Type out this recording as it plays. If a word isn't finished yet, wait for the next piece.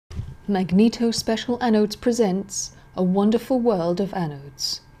Magneto Special Anodes presents A Wonderful World of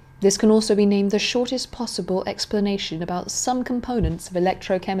Anodes. This can also be named the shortest possible explanation about some components of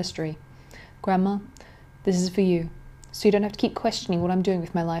electrochemistry. Grandma, this is for you, so you don't have to keep questioning what I'm doing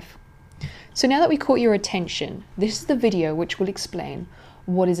with my life. So now that we caught your attention, this is the video which will explain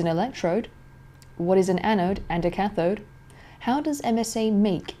what is an electrode, what is an anode and a cathode, how does MSA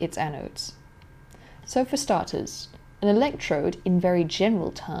make its anodes. So for starters, an electrode, in very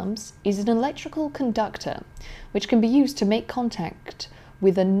general terms, is an electrical conductor which can be used to make contact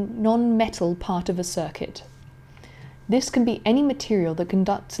with a non-metal part of a circuit. This can be any material that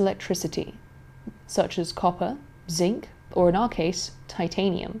conducts electricity, such as copper, zinc, or in our case,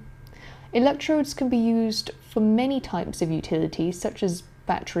 titanium. Electrodes can be used for many types of utilities, such as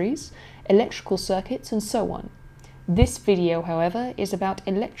batteries, electrical circuits, and so on. This video, however, is about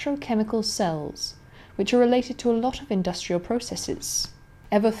electrochemical cells, which are related to a lot of industrial processes.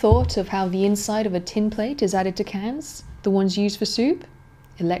 Ever thought of how the inside of a tin plate is added to cans, the ones used for soup?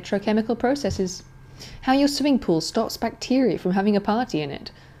 Electrochemical processes. How your swimming pool stops bacteria from having a party in it?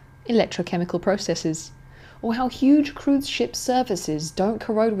 Electrochemical processes. Or how huge cruise ship surfaces don't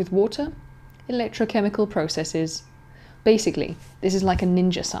corrode with water? Electrochemical processes. Basically, this is like a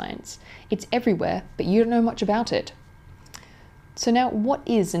ninja science. It's everywhere, but you don't know much about it. So now, what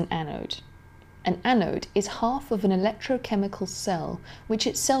is an anode? An anode is half of an electrochemical cell, which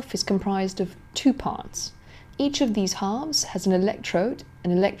itself is comprised of two parts. Each of these halves has an electrode, an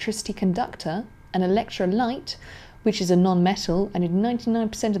electricity conductor, an electrolyte, which is a non-metal and in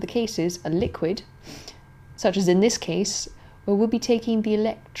 99% of the cases a liquid, such as in this case, where we'll be taking the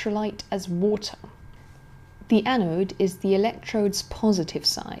electrolyte as water. The anode is the electrode's positive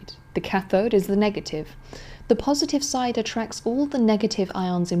side. The cathode is the negative. The positive side attracts all the negative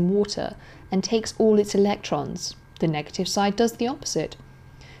ions in water and takes all its electrons. The negative side does the opposite.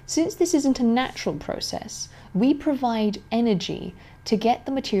 Since this isn't a natural process, we provide energy to get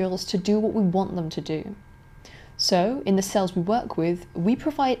the materials to do what we want them to do. So, in the cells we work with, we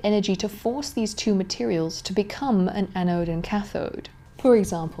provide energy to force these two materials to become an anode and cathode. For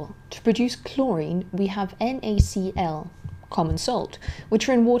example, to produce chlorine, we have NaCl, common salt, which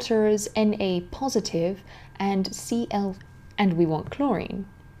are in water as Na positive and Cl, and we want chlorine,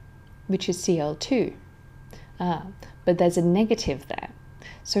 which is Cl2. But there's a negative there.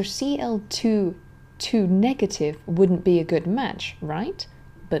 So Cl2 negative wouldn't be a good match, right?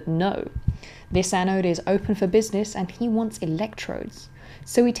 But no. This anode is open for business and he wants electrodes.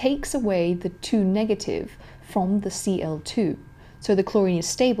 So he takes away the 2 negative from the Cl2. So the chlorine is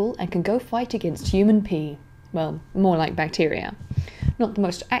stable and can go fight against human pee. Well, more like bacteria. Not the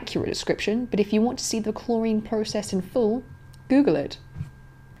most accurate description, but if you want to see the chlorine process in full, Google it.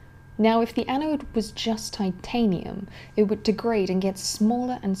 Now, if the anode was just titanium, it would degrade and get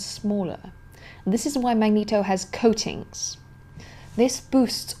smaller and smaller. This is why Magneto has coatings. This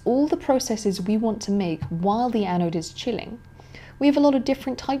boosts all the processes we want to make while the anode is chilling. We have a lot of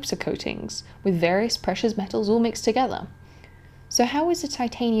different types of coatings, with various precious metals all mixed together. So how is a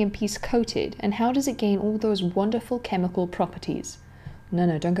titanium piece coated, and how does it gain all those wonderful chemical properties?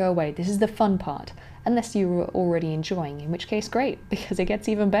 No, don't go away, this is the fun part, unless you were already enjoying, in which case great, because it gets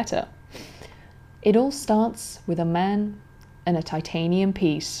even better. It all starts with a man and a titanium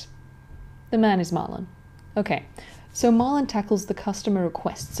piece. The man is Marlon. Okay, so Marlon tackles the customer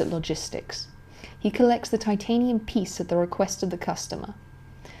requests at logistics. He collects the titanium piece at the request of the customer.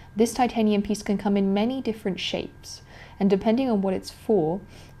 This titanium piece can come in many different shapes, and depending on what it's for,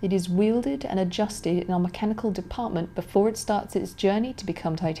 it is wielded and adjusted in our mechanical department before it starts its journey to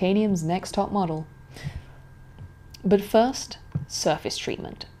become titanium's next top model. But first, surface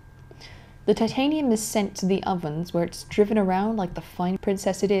treatment. The titanium is sent to the ovens where it's driven around like the fine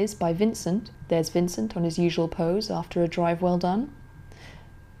princess it is by Vincent. There's Vincent on his usual pose after a drive well done.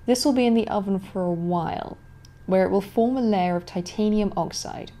 This will be in the oven for a while, where it will form a layer of titanium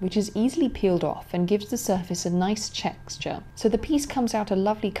oxide, which is easily peeled off and gives the surface a nice texture. So the piece comes out a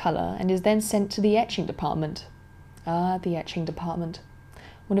lovely colour and is then sent to the etching department. Ah, the etching department.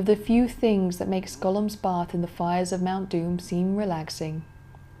 One of the few things that makes Gollum's bath in the fires of Mount Doom seem relaxing.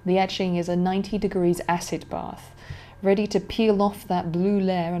 The etching is a 90 degrees acid bath, ready to peel off that blue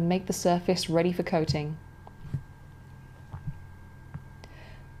layer and make the surface ready for coating.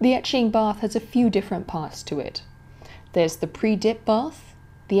 The etching bath has a few different parts to it. There's the pre-dip bath,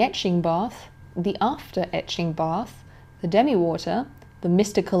 the etching bath, the after etching bath, the demi-water, the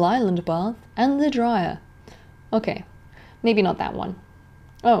mystical island bath, and the dryer. Okay, maybe not that one.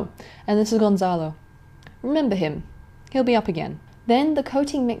 Oh, and this is Gonzalo. Remember him. He'll be up again. Then the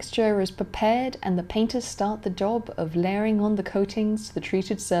coating mixture is prepared and the painters start the job of layering on the coatings to the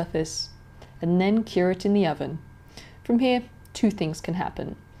treated surface, and then cure it in the oven. From here, two things can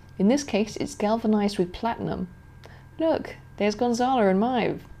happen. In this case, it's galvanized with platinum. Look, there's Gonzalo and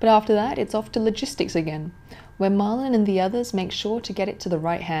Maeve. But after that, it's off to logistics again, where Marlon and the others make sure to get it to the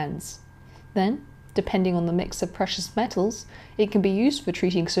right hands. Then, depending on the mix of precious metals, it can be used for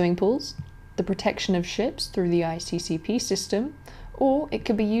treating swimming pools, the protection of ships through the ICCP system, or it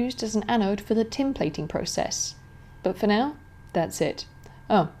could be used as an anode for the tin plating process. But for now, that's it.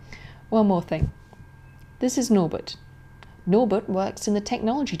 Oh, one more thing. This is Norbert. Norbert works in the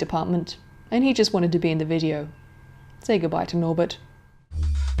technology department, and he just wanted to be in the video. Say goodbye to Norbert.